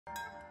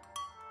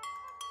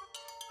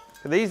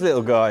Look at these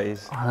little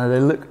guys. I know,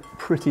 they look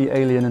pretty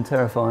alien and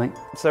terrifying.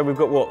 So we've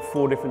got what,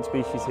 4 different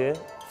species here?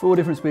 4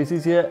 different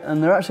species, yeah,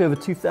 and there are actually over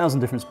 2,000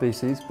 different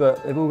species,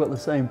 but they've all got the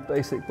same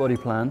basic body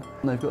plan.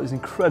 And they've got these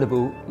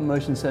incredible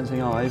motion-sensing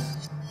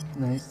eyes.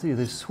 And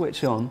they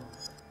switch on.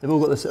 They've all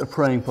got this sort of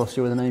praying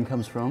posture where the name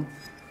comes from.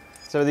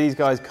 So are these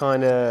guys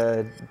kind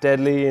of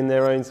deadly in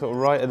their own sort of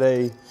right? Are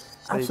they?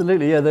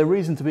 Absolutely, yeah, they're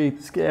reason to be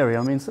scary.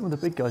 I mean, some of the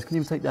big guys can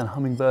even take down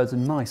hummingbirds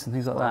and mice and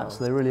things like that,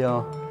 so they really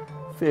are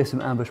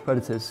fearsome ambush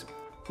predators.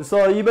 So, Si,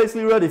 are you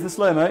basically ready for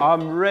slow, mate?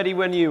 I'm ready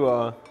when you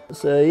are.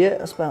 So, yeah,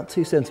 that's about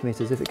 2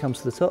 centimetres if it comes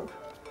to the top.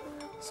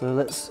 So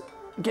let's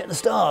get the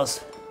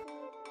stars.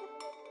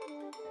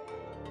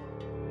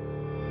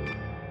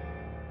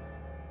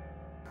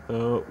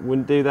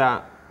 Wouldn't do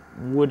that.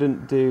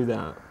 Wouldn't do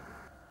that.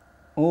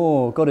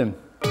 Oh, got him.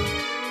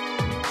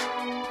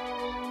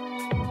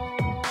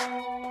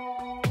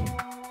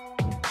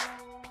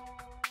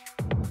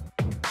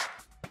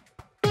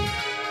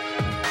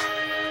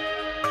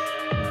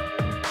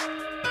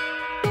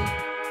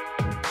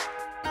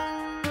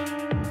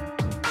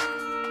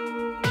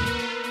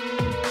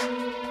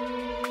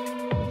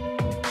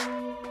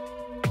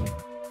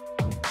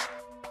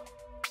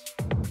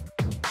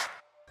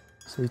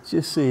 So you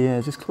just see, yeah,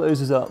 it just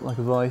closes up like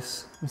a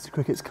vice. Mr.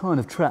 Cricket's kind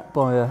of trapped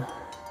by a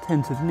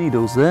tent of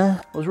needles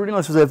there. What's really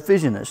nice was their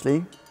vision,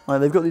 actually.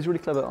 Like, they've got these really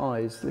clever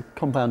eyes, the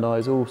compound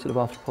eyes, all sort of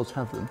arthropods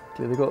have them.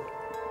 They've got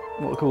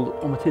what are called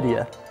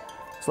ommatidia.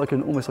 It's like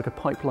almost like a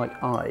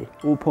pipe-like eye,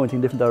 all pointing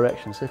in different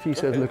directions. So if you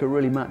sort of look at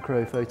really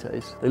macro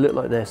photos, they look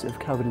like they're sort of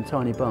covered in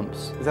tiny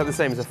bumps. Is that the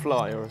same as a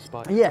fly or a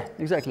spider? Yeah,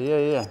 exactly,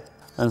 yeah.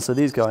 And so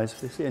these guys, if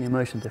they see any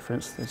motion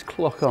difference, they just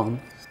clock on.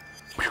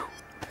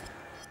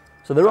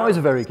 So their eyes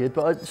are very good,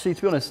 but actually,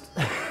 to be honest,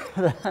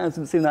 their hands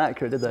didn't seem that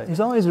accurate, did they?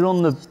 His eyes are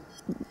on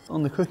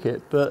the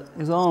cricket, but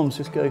his arms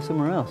just go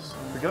somewhere else.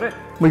 We got it?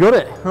 We got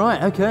it,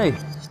 right, okay.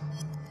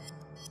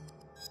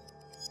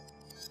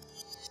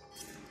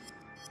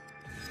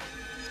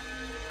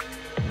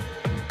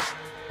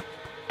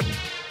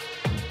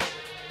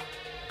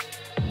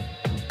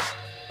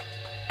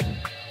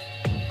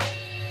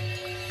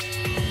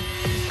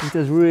 He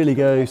does really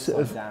go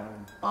sort of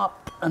up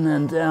and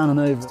then down and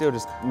over. Still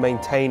just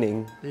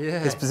maintaining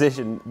his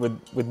position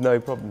with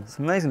no problems. It's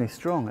amazingly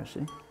strong,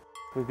 actually.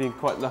 We've been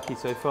quite lucky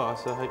so far,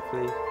 so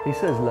hopefully... He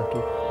says lucky.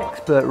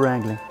 Expert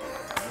wrangling.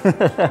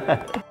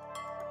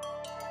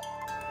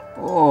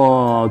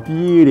 Oh,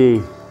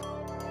 beauty.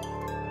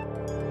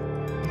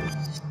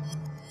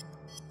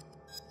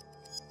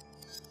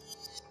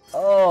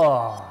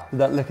 Oh, did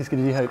that look as good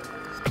as you hoped?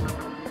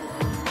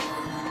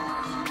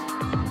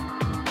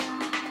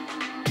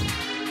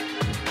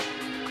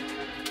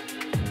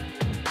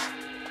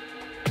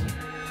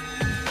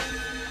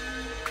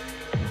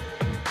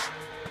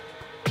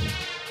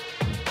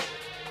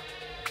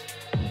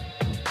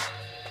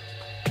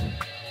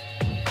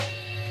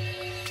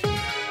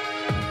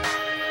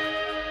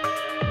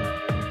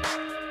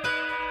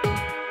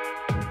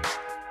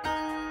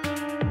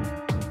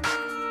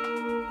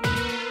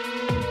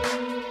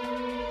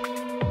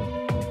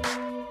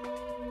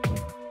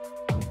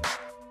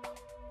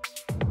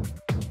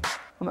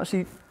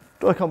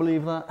 I can't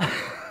believe that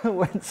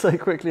went so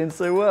quickly and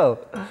so well.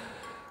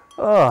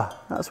 Oh,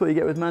 that's what you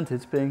get with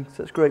mantids being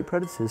such great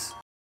predators.